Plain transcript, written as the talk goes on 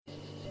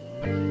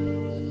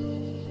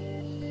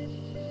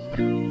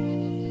Hello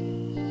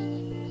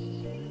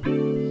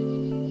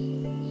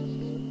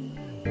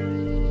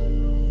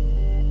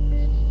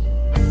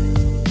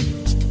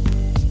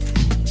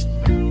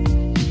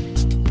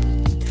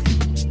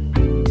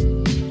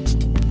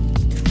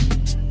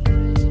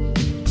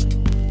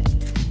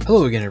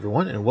again,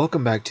 everyone, and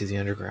welcome back to The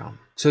Underground.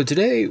 So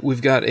today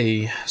we've got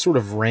a sort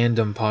of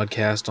random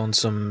podcast on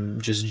some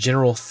just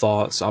general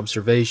thoughts,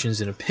 observations,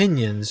 and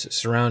opinions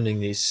surrounding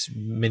this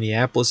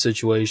Minneapolis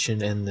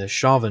situation and the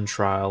Chauvin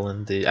trial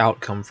and the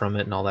outcome from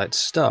it and all that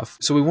stuff.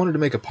 So we wanted to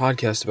make a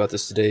podcast about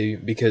this today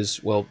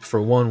because, well, for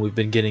one, we've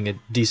been getting a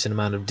decent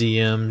amount of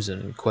DMs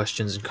and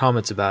questions and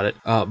comments about it,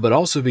 but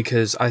also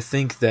because I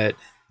think that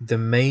the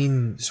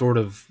main sort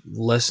of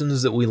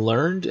lessons that we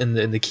learned and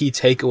the key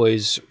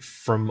takeaways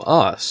from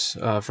us,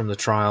 from the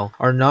trial,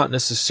 are not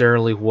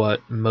necessarily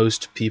what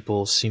most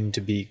people seem to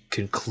be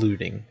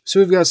concluding. So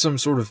we've got some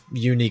sort of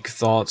unique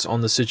thoughts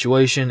on the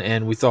situation,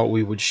 and we thought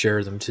we would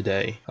share them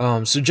today.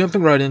 So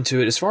jumping right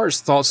into it, as far as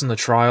thoughts on the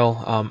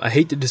trial, I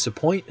hate to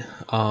disappoint,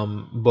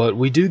 but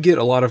we do get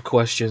a lot of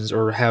questions,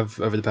 or have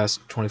over the past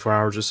 24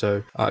 hours or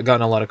so,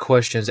 gotten a lot of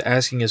questions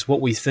asking us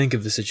what we think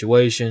of the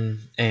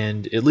situation,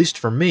 and at least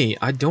for me,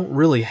 I don't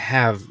really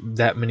have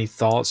that many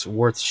thoughts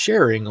worth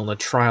sharing on the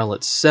trial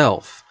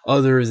itself,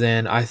 other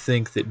than I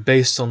think that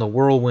based on the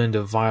whirlwind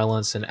of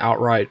violence and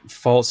outright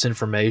false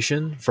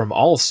information from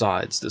all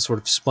sides that sort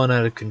of spun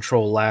out of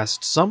control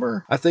last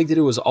summer, I think that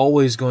it was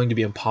always going to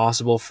be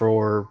impossible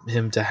for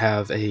him to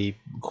have a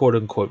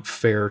quote-unquote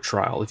fair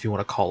trial, if you want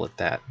to call it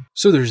that.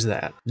 So there's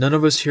that. None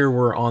of us here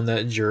were on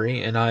that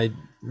jury, and I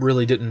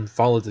really didn't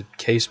follow the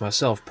case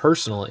myself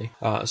personally,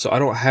 so I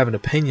don't have an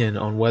opinion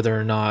on whether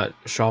or not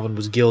Chauvin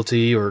was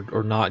guilty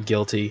or not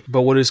guilty.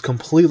 But what is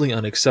completely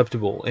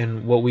unacceptable,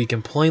 and what we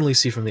can plainly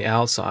see from the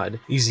outside,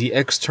 is the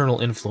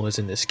external influence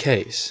in this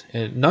case.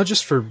 And not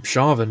just for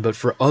Chauvin, but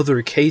for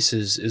other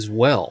cases as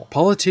well.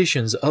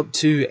 Politicians up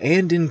to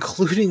and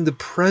including the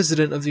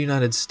President of the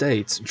United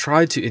States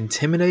tried to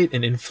intimidate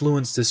and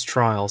influence this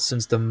trial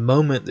since the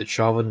moment that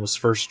Chauvin was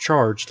first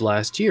charged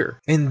last year.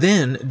 And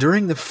then,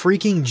 during the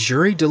freaking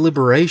jury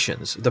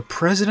deliberations, the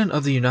President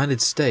of the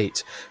United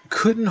States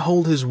couldn't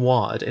hold his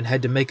wad and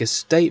had to make a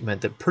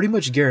statement that pretty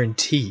much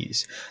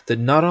guarantees that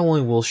not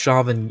only will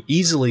Chauvin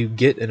easily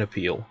get an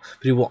appeal,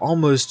 but he will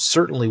almost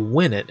certainly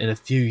win it in a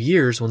few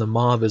years when the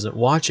mob isn't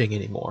watching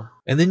anymore.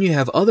 And then you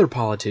have other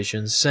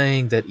politicians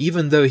saying that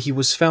even though he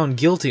was found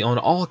guilty on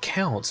all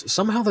counts,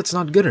 somehow that's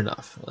not good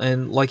enough,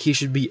 and like he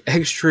should be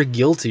extra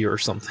guilty or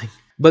something.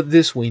 But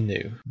this we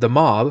knew. The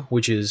mob,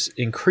 which is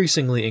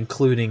increasingly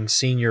including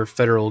senior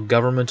federal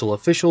governmental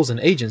officials and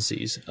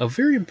agencies, a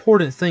very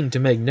important thing to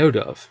make note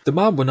of. The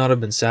mob would not have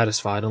been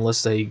satisfied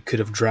unless they could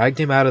have dragged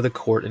him out of the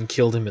court and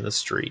killed him in the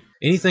street.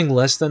 Anything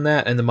less than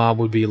that and the mob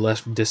would be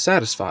less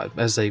dissatisfied,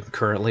 as they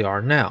currently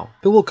are now.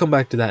 But we'll come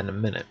back to that in a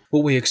minute.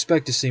 What we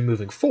expect to see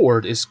moving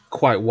forward is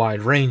quite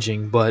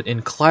wide-ranging, but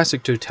in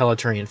classic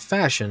totalitarian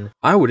fashion,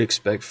 I would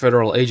expect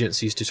federal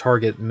agencies to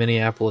target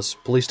Minneapolis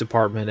Police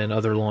Department and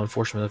other law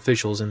enforcement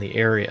officials in the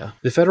area.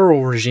 The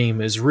federal regime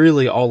is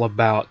really all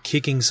about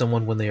kicking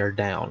someone when they are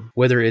down,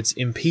 whether it's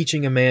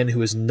impeaching a man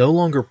who is no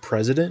longer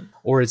president,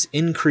 or it's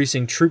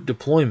increasing troop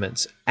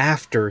deployments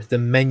after the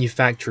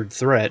manufactured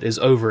threat is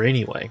over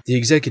anyway. The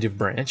executive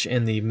branch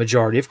and the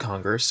majority of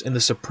Congress and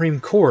the Supreme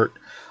Court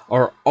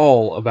are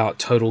all about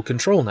total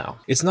control now.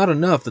 It's not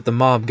enough that the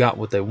mob got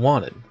what they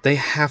wanted. They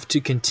have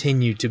to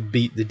continue to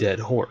beat the dead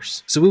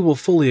horse. So we will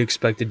fully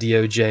expect the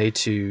DOJ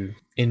to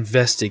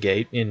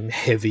investigate, in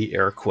heavy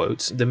air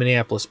quotes, the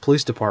Minneapolis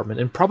Police Department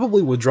and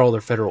probably withdraw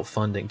their federal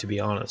funding, to be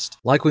honest.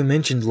 Like we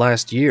mentioned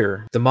last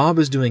year, the mob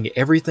is doing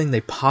everything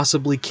they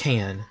possibly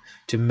can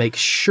to make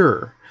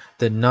sure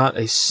that not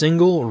a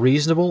single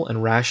reasonable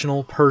and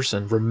rational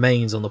person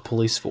remains on the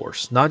police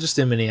force, not just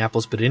in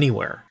Minneapolis, but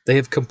anywhere. They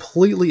have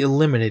completely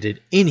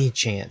eliminated any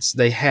chance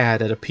they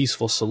had at a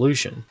peaceful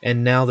solution,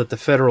 and now that the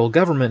federal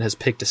government has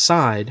picked a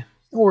side,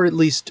 or at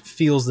least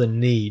feels the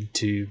need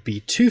to be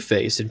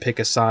two-faced and pick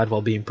a side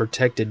while being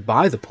protected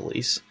by the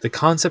police, the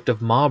concept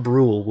of mob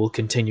rule will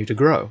continue to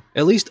grow.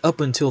 At least up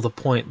until the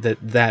point that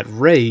that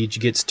rage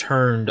gets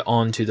turned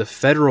onto the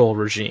federal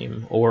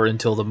regime, or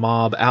until the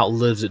mob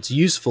outlives its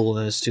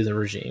usefulness to the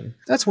regime.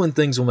 That's when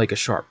things will make a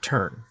sharp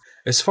turn.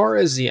 As far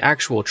as the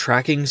actual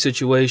tracking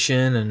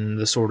situation and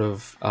the sort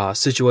of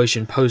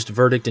situation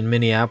post-verdict in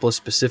Minneapolis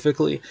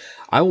specifically,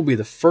 I will be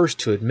the first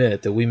to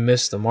admit that we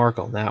missed the mark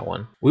on that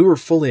one. We were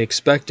fully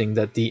expecting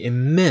that the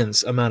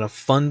immense amount of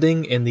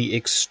funding and the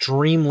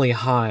extremely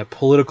high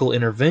political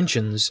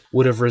interventions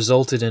would have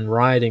resulted in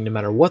rioting no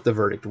matter what the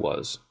verdict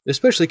was,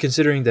 especially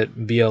considering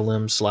that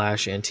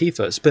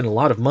BLM/Antifa spent a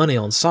lot of money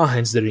on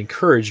signs that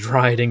encouraged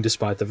rioting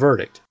despite the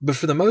verdict. But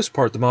for the most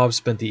part, the mob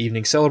spent the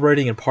evening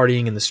celebrating and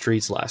partying in the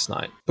streets last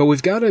night. But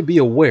we've got to be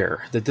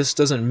aware that this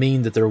doesn't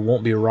mean that there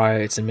won't be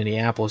riots in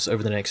Minneapolis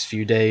over the next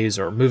few days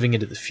or moving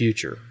into the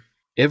future.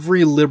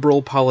 Every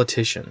liberal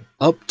politician,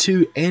 up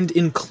to and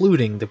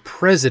including the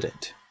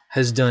president,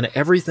 has done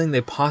everything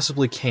they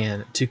possibly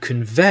can to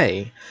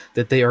convey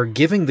that they are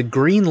giving the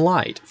green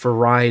light for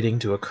rioting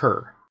to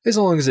occur. as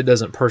long as it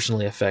doesn't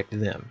personally affect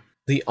them.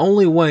 The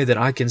only way that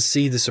I can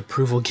see this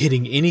approval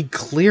getting any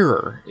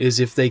clearer is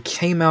if they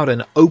came out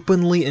and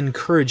openly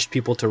encouraged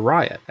people to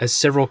riot, as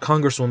several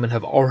congresswomen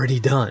have already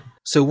done.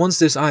 So once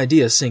this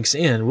idea sinks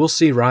in, we'll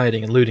see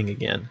rioting and looting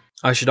again.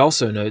 I should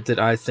also note that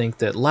I think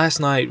that last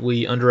night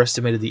we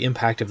underestimated the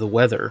impact of the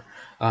weather.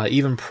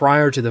 Even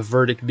prior to the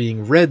verdict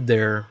being read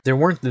there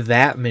weren't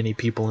that many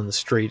people in the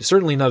street,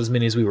 certainly not as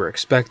many as we were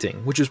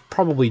expecting, which is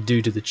probably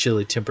due to the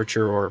chilly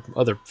temperature or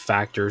other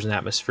factors and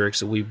atmospherics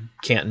that we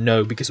can't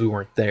know because we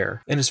weren't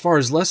there. And as far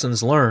as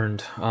lessons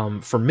learned,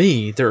 for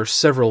me, there are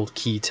several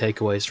key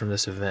takeaways from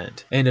this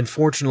event, and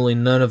unfortunately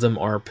none of them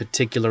are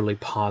particularly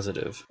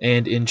positive.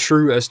 And in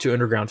true S2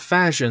 Underground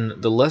fashion,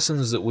 the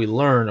lessons that we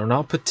learn are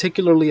not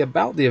particularly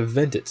about the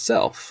event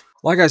itself.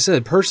 Like I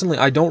said, personally,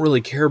 I don't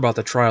really care about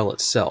the trial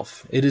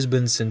itself. It has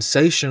been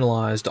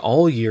sensationalized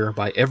all year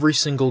by every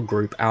single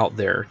group out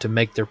there to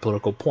make their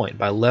political point,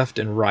 by left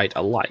and right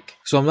alike.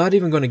 So I'm not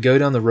even going to go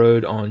down the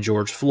road on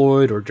George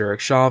Floyd or Derek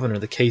Chauvin or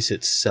the case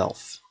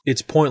itself.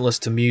 It's pointless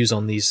to muse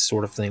on these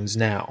sort of things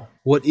now.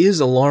 What is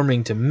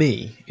alarming to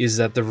me is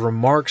that the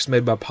remarks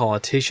made by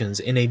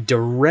politicians in a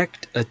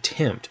direct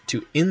attempt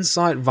to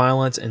incite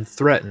violence and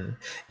threaten,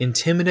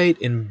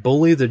 intimidate, and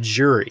bully the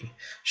jury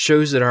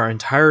shows that our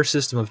entire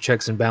system of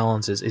checks and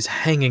balances is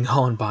hanging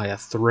on by a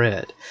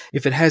thread,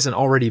 if it hasn't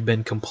already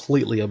been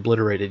completely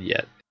obliterated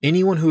yet.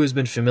 Anyone who has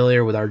been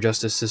familiar with our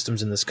justice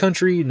systems in this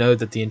country know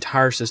that the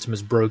entire system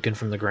is broken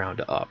from the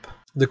ground up.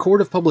 The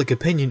court of public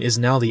opinion is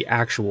now the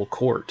actual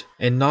court,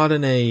 and not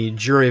in a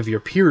jury of your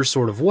peers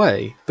sort of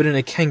way, but in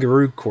a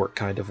kangaroo court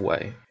kind of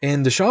way.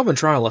 And the Chauvin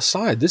trial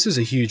aside, this is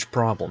a huge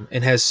problem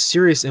and has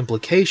serious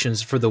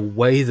implications for the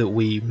way that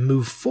we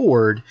move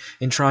forward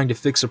in trying to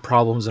fix the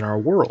problems in our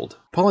world.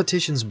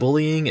 Politicians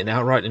bullying and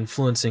outright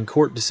influencing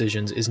court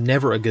decisions is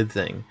never a good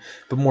thing,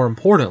 but more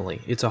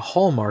importantly, it's a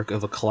hallmark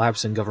of a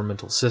collapsing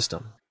governmental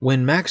system.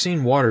 When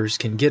Maxine Waters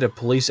can get a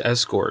police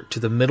escort to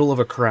the middle of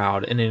a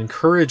crowd and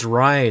encourage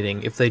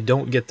rioting if they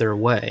don't get their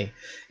way,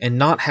 and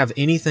not have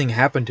anything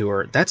happen to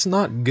her, that's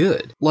not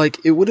good.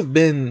 Like, it would have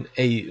been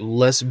a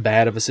less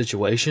bad of a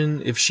situation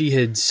if she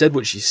had said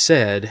what she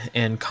said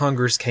and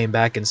Congress came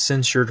back and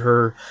censured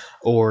her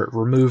or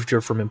removed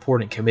her from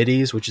important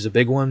committees, which is a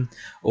big one,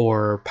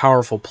 or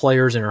powerful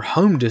players in her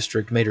home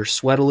district made her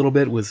sweat a little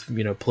bit with,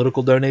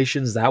 political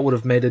donations. That would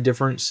have made a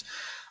difference.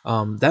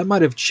 That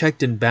might have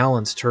checked and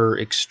balanced her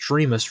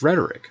extremist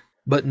rhetoric.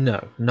 But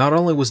no, not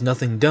only was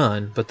nothing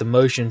done, but the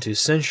motion to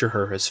censure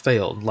her has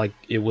failed, like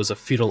it was a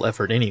futile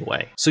effort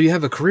anyway. So you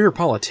have a career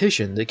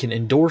politician that can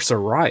endorse a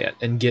riot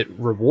and get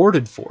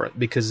rewarded for it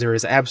because there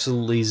is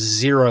absolutely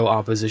zero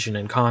opposition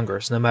in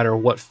Congress, no matter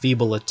what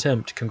feeble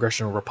attempt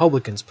congressional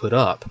Republicans put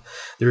up.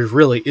 There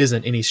really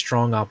isn't any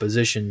strong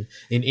opposition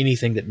in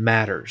anything that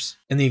matters.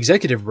 And the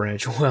executive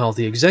branch, well,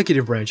 the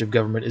executive branch of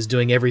government is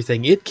doing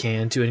everything it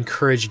can to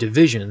encourage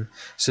division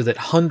so that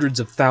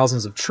hundreds of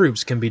thousands of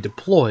troops can be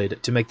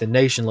deployed to make the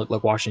nation look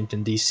like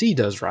Washington, D.C.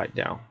 does right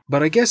now.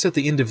 But I guess at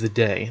the end of the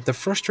day, the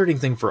frustrating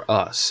thing for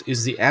us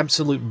is the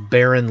absolute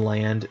barren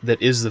land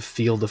that is the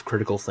field of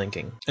critical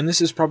thinking. And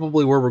this is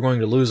probably where we're going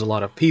to lose a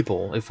lot of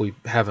people if we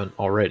haven't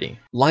already.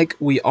 Like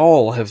we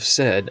all have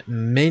said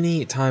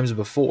many times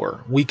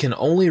before, we can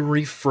only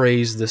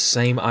rephrase the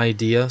same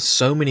idea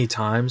so many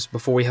times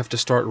before we have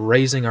to start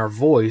raising our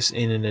voice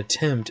in an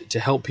attempt to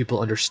help people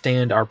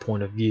understand our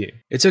point of view.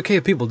 It's okay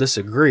if people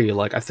disagree,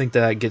 I think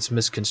that gets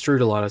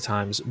misconstrued a lot of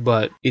times,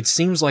 but it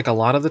seems like a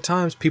lot of the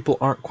times people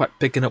aren't quite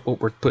picking up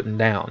what we're putting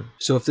down.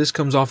 So if this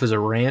comes off as a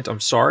rant, I'm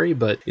sorry,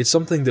 but it's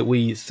something that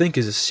we think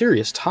is a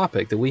serious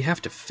topic that we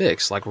have to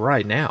fix,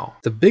 right now.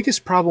 The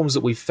biggest problems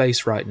that we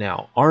face right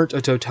now aren't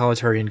a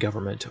totalitarian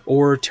government,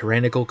 or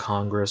tyrannical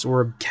Congress,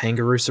 or a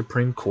kangaroo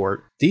Supreme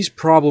Court. These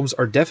problems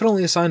are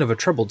definitely a sign of a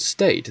troubled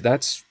state,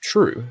 that's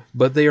true,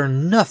 but they are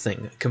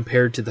nothing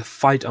compared to the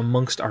fight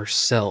amongst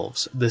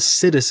ourselves, the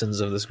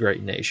citizens of this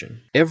great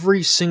nation.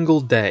 Every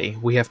single day,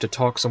 we have to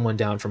talk someone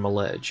down from a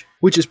ledge,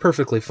 which is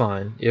perfectly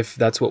fine. If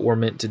that's what we're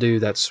meant to do,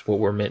 that's what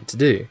we're meant to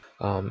do.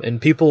 And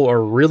people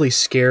are really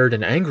scared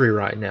and angry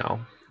right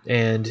now.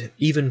 And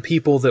even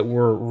people that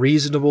were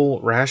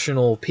reasonable,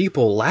 rational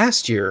people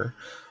last year,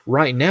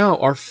 right now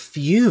are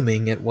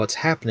fuming at what's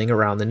happening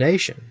around the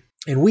nation.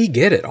 And we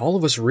get it, all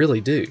of us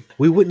really do.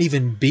 We wouldn't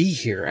even be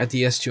here at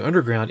the S2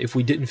 Underground if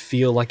we didn't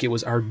feel like it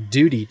was our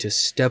duty to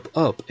step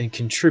up and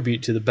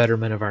contribute to the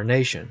betterment of our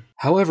nation.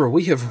 However,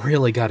 we have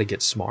really got to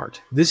get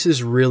smart. This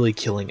is really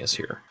killing us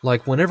here.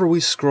 Whenever we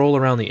scroll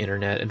around the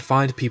internet and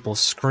find people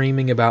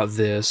screaming about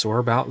this or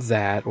about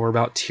that or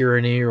about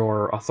tyranny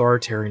or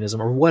authoritarianism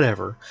or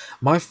whatever,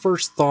 my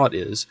first thought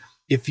is,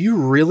 if you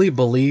really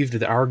believed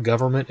that our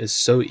government is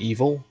so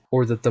evil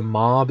or that the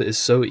mob is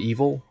so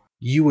evil,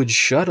 you would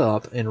shut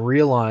up and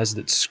realize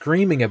that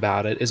screaming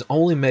about it is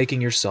only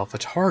making yourself a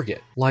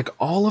target. Like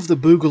all of the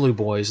Boogaloo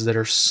Boys that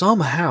are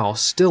somehow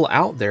still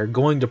out there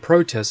going to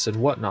protests and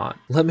whatnot.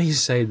 Let me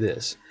say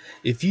this.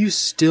 If you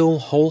still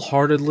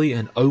wholeheartedly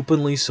and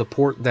openly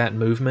support that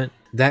movement,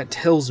 that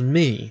tells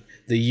me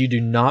that you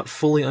do not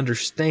fully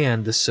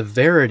understand the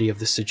severity of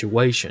the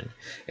situation,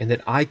 and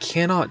that I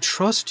cannot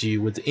trust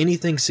you with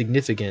anything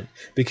significant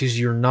because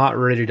you're not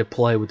ready to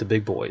play with the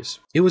big boys.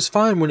 It was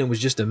fine when it was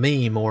just a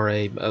meme or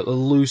a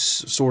loose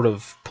sort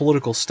of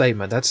political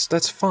statement.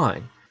 That's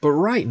fine. But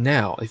right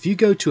now, if you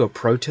go to a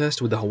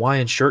protest with the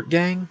Hawaiian Shirt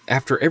Gang,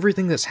 after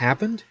everything that's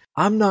happened,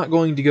 I'm not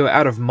going to go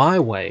out of my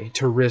way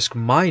to risk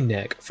my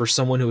neck for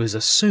someone who is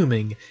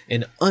assuming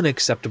an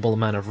unacceptable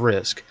amount of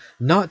risk,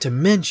 not to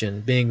mention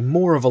being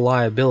more of a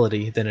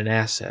liability than an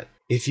asset.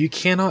 If you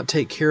cannot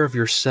take care of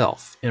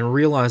yourself and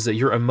realize that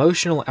your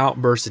emotional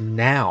outburst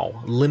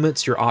now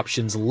limits your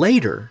options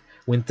later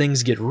when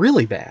things get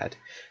really bad,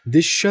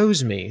 this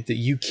shows me that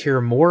you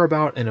care more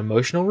about an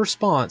emotional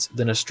response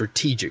than a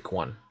strategic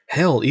one.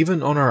 Hell,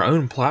 even on our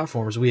own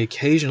platforms, we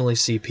occasionally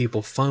see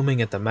people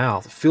foaming at the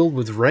mouth, filled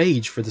with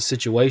rage for the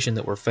situation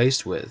that we're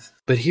faced with.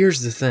 But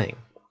here's the thing.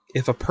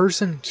 If a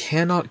person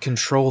cannot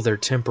control their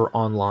temper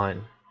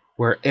online,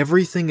 where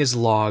everything is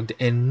logged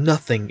and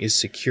nothing is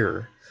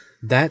secure,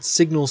 that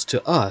signals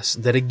to us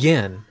that,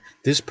 again,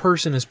 this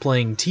person is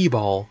playing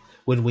t-ball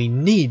when we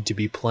need to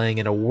be playing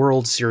at a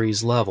World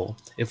Series level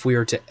if we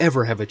are to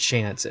ever have a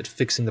chance at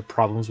fixing the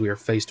problems we are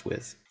faced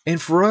with. And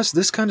for us,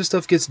 this kind of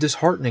stuff gets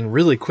disheartening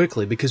really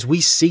quickly because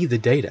we see the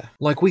data.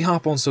 Like, we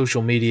hop on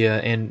social media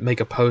and make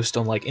a post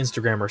on like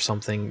Instagram or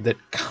something that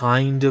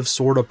kind of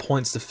sort of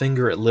points the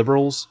finger at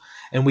liberals,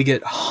 and we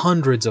get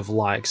hundreds of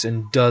likes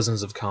and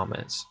dozens of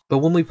comments. But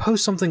when we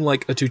post something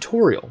like a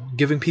tutorial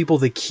giving people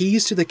the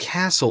keys to the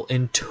castle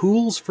and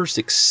tools for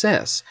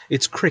success,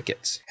 it's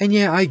crickets. And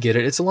yeah, I get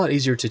it. It's a lot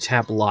easier to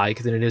tap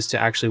like than it is to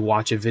actually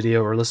watch a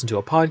video or listen to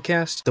a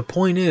podcast. The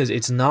point is,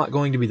 it's not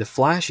going to be the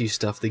flashy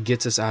stuff that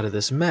gets us out of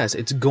this mess.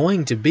 It's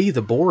going to be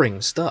the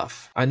boring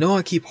stuff. I know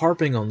I keep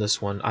harping on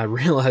this one. I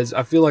realize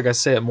I feel like I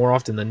say it more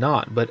often than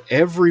not, but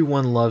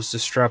everyone loves to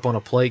strap on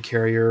a plate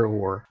carrier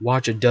or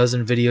watch a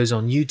dozen videos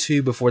on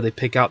YouTube before they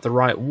pick out the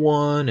right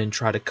one and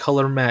try to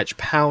color match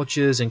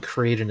pouches and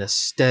create an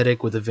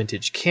aesthetic with a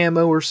vintage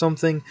camo or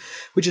something,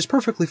 which is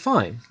perfectly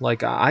fine.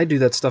 Like, I do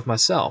that stuff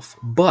myself.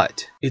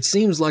 But it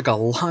seems like a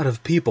lot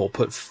of people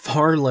put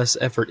far less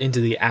effort into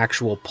the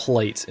actual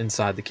plates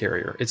inside the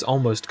carrier. It's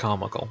almost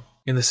comical.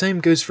 And the same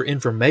goes for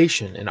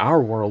information in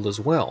our world as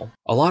well.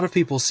 A lot of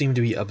people seem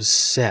to be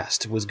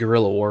obsessed with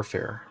guerrilla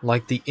warfare.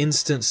 Like, the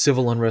instant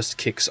civil unrest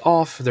kicks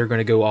off, they're going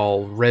to go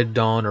all Red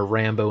Dawn or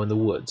Rambo in the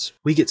woods.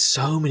 We get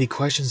so many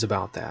questions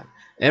about that.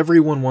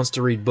 Everyone wants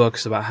to read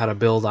books about how to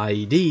build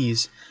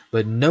IEDs,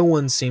 but no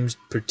one seems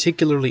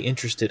particularly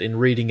interested in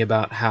reading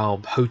about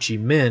how Ho Chi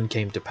Minh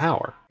came to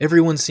power.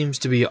 Everyone seems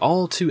to be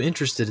all too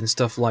interested in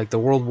stuff like the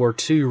World War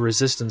II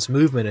resistance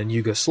movement in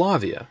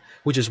Yugoslavia,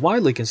 which is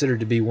widely considered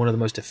to be one of the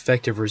most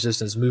effective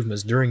resistance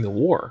movements during the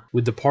war,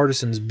 with the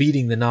partisans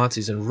beating the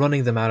Nazis and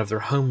running them out of their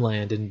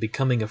homeland and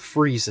becoming a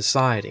free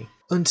society.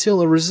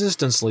 Until a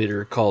resistance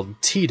leader called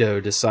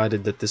Tito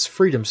decided that this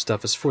freedom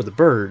stuff is for the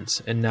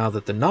birds, and now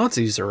that the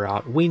Nazis are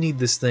out, we need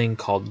this thing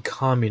called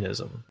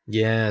communism.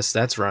 Yes,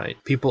 that's right.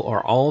 People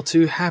are all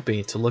too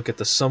happy to look at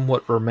the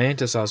somewhat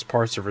romanticized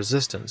parts of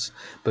resistance,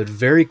 but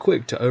very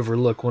quick to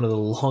overlook one of the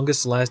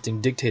longest lasting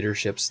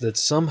dictatorships that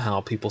somehow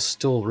people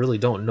still really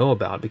don't know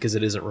about because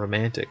it isn't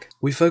romantic.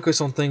 We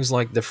focus on things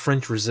like the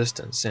French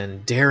resistance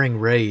and daring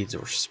raids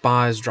or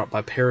spies dropped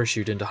by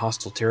parachute into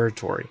hostile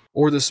territory,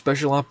 or the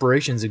Special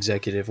Operations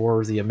Executive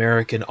or the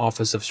American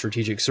Office of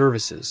Strategic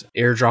Services,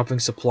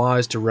 airdropping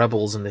supplies to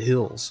rebels in the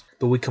hills.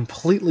 But we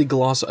completely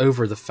gloss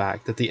over the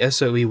fact that the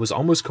SOE was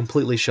almost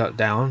completely shut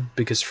down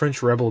because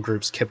French rebel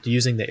groups kept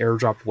using the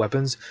airdropped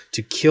weapons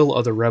to kill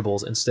other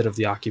rebels instead of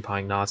the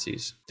occupying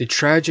Nazis. The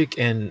tragic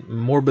and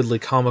morbidly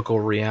comical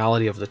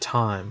reality of the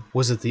time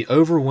was that the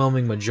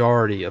overwhelming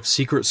majority of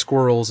secret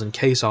squirrels and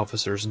case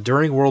officers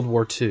during World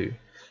War II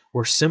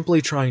were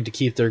simply trying to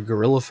keep their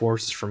guerrilla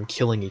forces from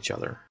killing each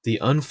other. The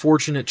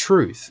unfortunate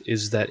truth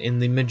is that in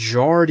the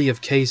majority of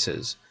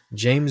cases,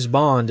 James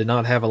Bond did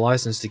not have a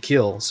license to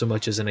kill so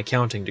much as an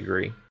accounting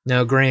degree.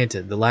 Now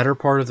granted, the latter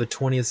part of the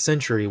 20th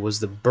century was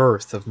the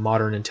birth of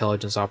modern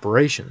intelligence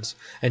operations,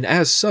 and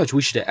as such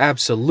we should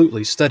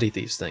absolutely study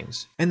these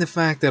things. And the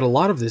fact that a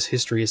lot of this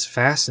history is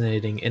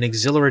fascinating and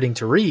exhilarating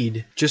to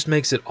read just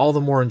makes it all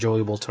the more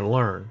enjoyable to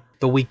learn.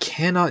 But we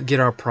cannot get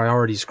our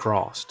priorities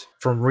crossed.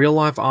 From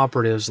real-life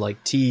operatives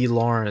like T.E.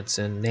 Lawrence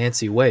and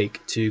Nancy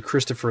Wake to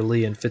Christopher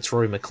Lee and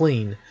Fitzroy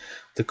McLean,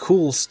 the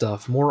cool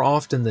stuff more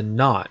often than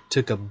not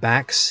took a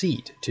back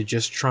seat to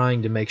just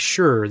trying to make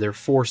sure their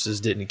forces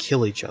didn't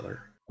kill each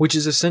other. Which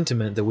is a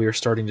sentiment that we are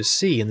starting to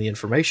see in the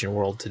information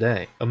world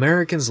today.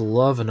 Americans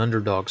love an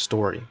underdog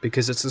story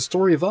because it's the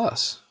story of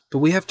us. But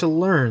we have to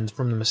learn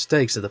from the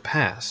mistakes of the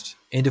past.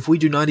 And if we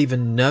do not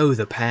even know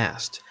the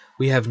past,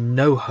 we have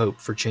no hope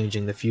for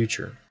changing the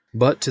future.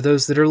 But to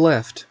those that are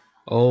left,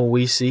 oh,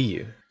 we see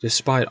you.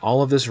 Despite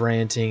all of this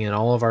ranting and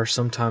all of our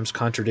sometimes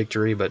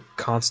contradictory but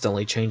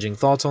constantly changing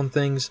thoughts on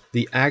things,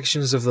 the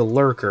actions of the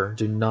lurker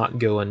do not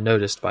go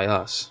unnoticed by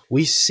us.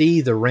 We see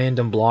the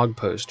random blog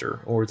poster,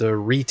 or the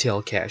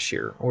retail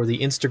cashier, or the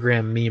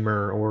Instagram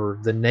memer, or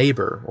the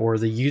neighbor, or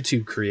the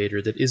YouTube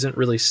creator that isn't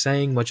really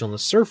saying much on the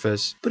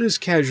surface, but is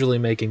casually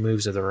making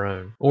moves of their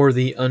own. Or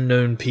the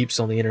unknown peeps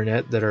on the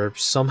internet that are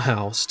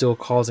somehow still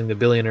causing the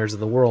billionaires of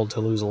the world to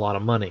lose a lot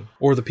of money.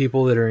 Or the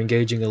people that are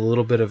engaging a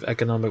little bit of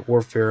economic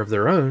warfare of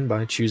their own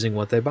by choosing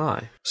what they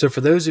buy. So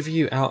for those of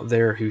you out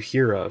there who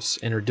hear us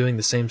and are doing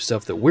the same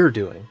stuff that we're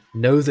doing,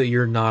 know that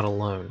you're not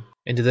alone.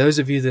 And to those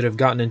of you that have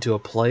gotten into a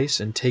place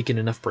and taken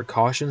enough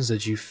precautions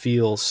that you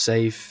feel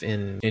safe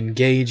in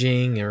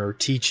engaging or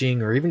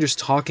teaching or even just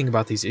talking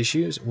about these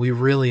issues, we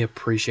really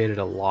appreciate it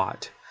a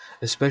lot,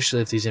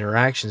 especially if these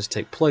interactions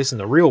take place in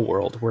the real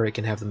world where it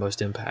can have the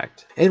most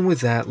impact. And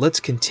with that, let's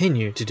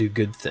continue to do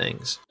good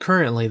things.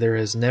 Currently, there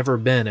has never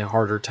been a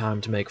harder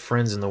time to make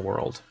friends in the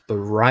world, but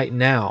right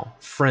now,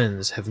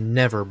 friends have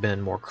never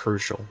been more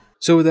crucial.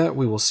 So with that,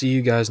 we will see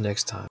you guys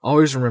next time.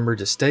 Always remember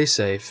to stay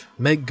safe,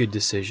 make good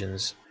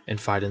decisions, and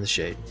fight in the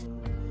shade.